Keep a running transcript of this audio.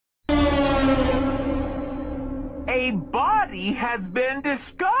A body has been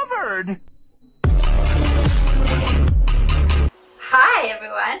discovered. Hi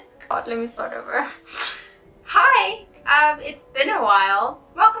everyone. God, let me start over. Hi, it's been a while.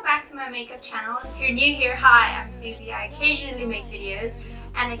 Welcome back to my makeup channel. If you're new here, hi, I'm Suzi. I occasionally make videos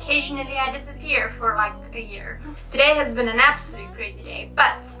and occasionally I disappear for like a year. Today has been an absolute crazy day,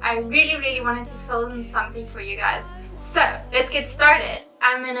 but I really wanted to film something for you guys. So let's get started.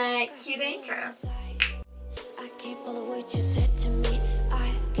 I'm gonna cue the intro.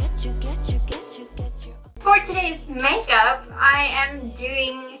 For today's makeup, I am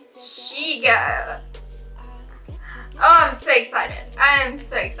doing Shego. Oh, I'm so excited. I am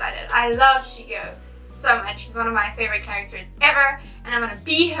so excited. I love Shego so much. She's one of my favorite characters ever, and I'm gonna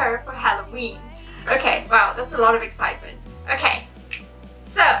be her for Halloween. Okay, wow, that's a lot of excitement. Okay,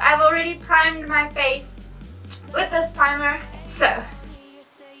 so I've already primed my face with this primer. So,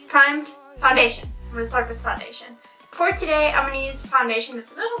 primed, foundation. I'm gonna start with foundation. For today, I'm gonna use a foundation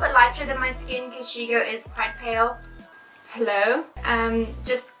that's a little bit lighter than my skin because Shego is quite pale. Hello. I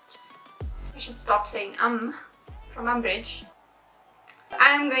should stop saying from Umbridge.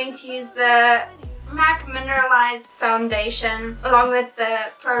 I'm going to use the MAC Mineralized Foundation along with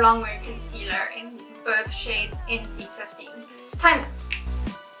the Pro Longwear Concealer in both shades NC15. Timelapse.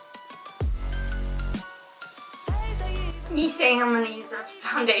 Me saying I'm going to use a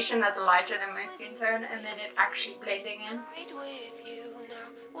foundation that's lighter than my skin tone and then it actually blending in.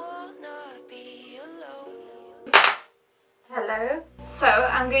 Hello. So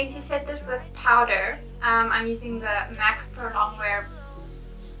I'm going to set this with powder. I'm using the MAC Pro Longwear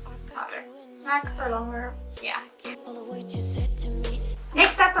powder. MAC Pro Longwear, yeah.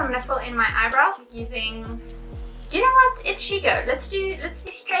 Next up, I'm going to fill in my eyebrows using, you know what, it's Shego. Let's do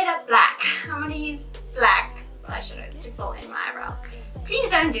straight up black. I'm going to use black eyeshadows to fill in my eyebrows. Please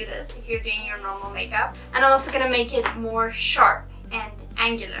don't do this if you're doing your normal makeup. And I'm also going to make it more sharp and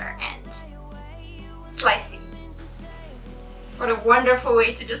angular and slicey. What a wonderful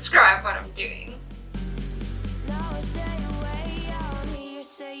way to describe what I'm doing.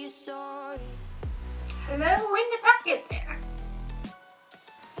 Hello, when did that get there?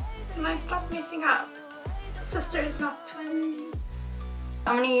 Can I stop messing up? Sisters, not twins.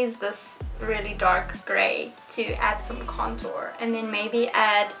 I'm gonna use this really dark grey to add some contour and then maybe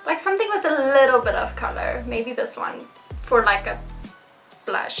add like something with a little bit of color. Maybe this one for like a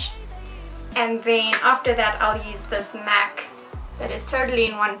blush. And then after that I'll use this MAC that is totally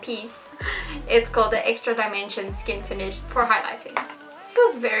in one piece. It's called the Extra Dimension Skin Finish for highlighting. This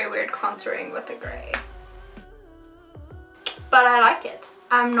feels very weird contouring with the grey. But I like it.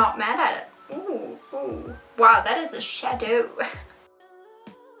 I'm not mad at it. Ooh, ooh. Wow, that is a shadow.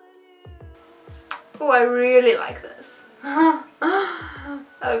 Oh, I really like this. Oh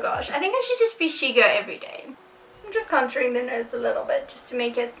gosh, I think I should just be Shego every day. I'm just contouring the nose a little bit just to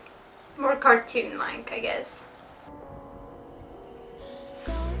make it more cartoon-like, I guess.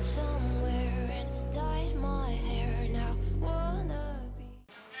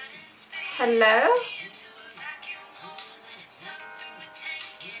 Hello?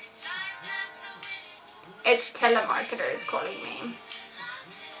 It's telemarketers calling me.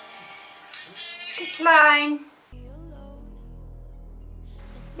 Decline.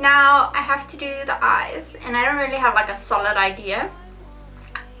 Now I have to do the eyes and I don't really have like a solid idea,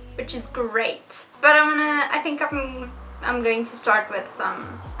 which is great. But I think I'm going to start with some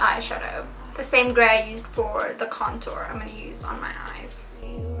eyeshadow. The same grey I used for the contour I'm going to use on my eyes.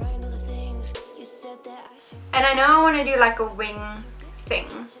 And I know I want to do like a wing thing.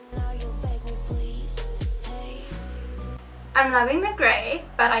 I'm loving the grey,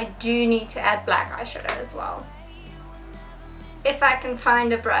 but I do need to add black eyeshadow as well. If I can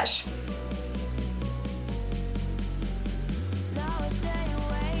find a brush.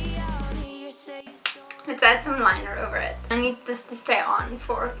 Let's add some liner over it. I need this to stay on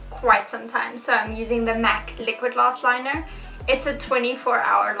for quite some time, so I'm using the MAC Liquid Lost Liner. It's a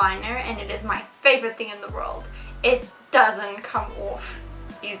 24-hour liner and it is my favorite thing in the world. It doesn't come off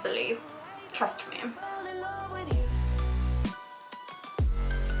easily, trust me.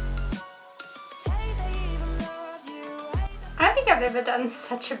 I don't think I've ever done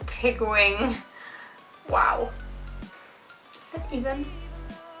such a big wing. Wow. Is that even?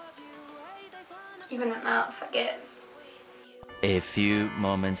 Even enough, I guess. A few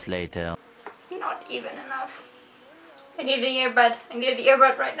moments later. It's not even enough. I need an earbud. I need an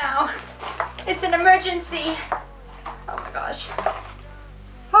earbud right now. It's an emergency. Oh my gosh.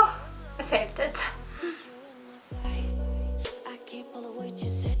 Oh, I saved it.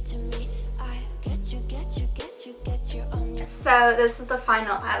 So this is the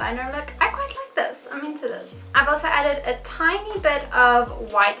final eyeliner look. I quite like this. I'm into this. I've also added a tiny bit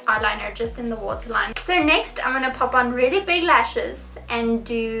of white eyeliner just in the waterline. So next I'm gonna pop on really big lashes and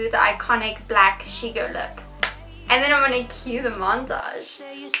do the iconic black Shego lip. And then I'm gonna cue the montage.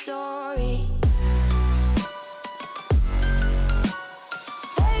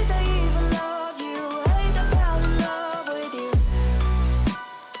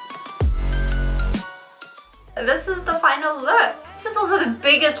 This is the final look. This is also the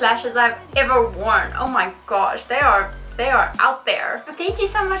biggest lashes I've ever worn. Oh my gosh, they are out there. But thank you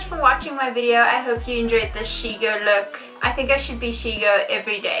so much for watching my video. I hope you enjoyed this Shego look. I think I should be Shego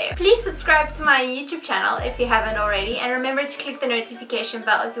every day. Please subscribe to my YouTube channel if you haven't already, and remember to click the notification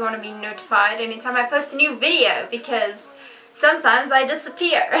bell if you want to be notified anytime I post a new video, because sometimes I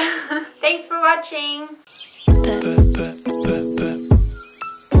disappear. Thanks for watching.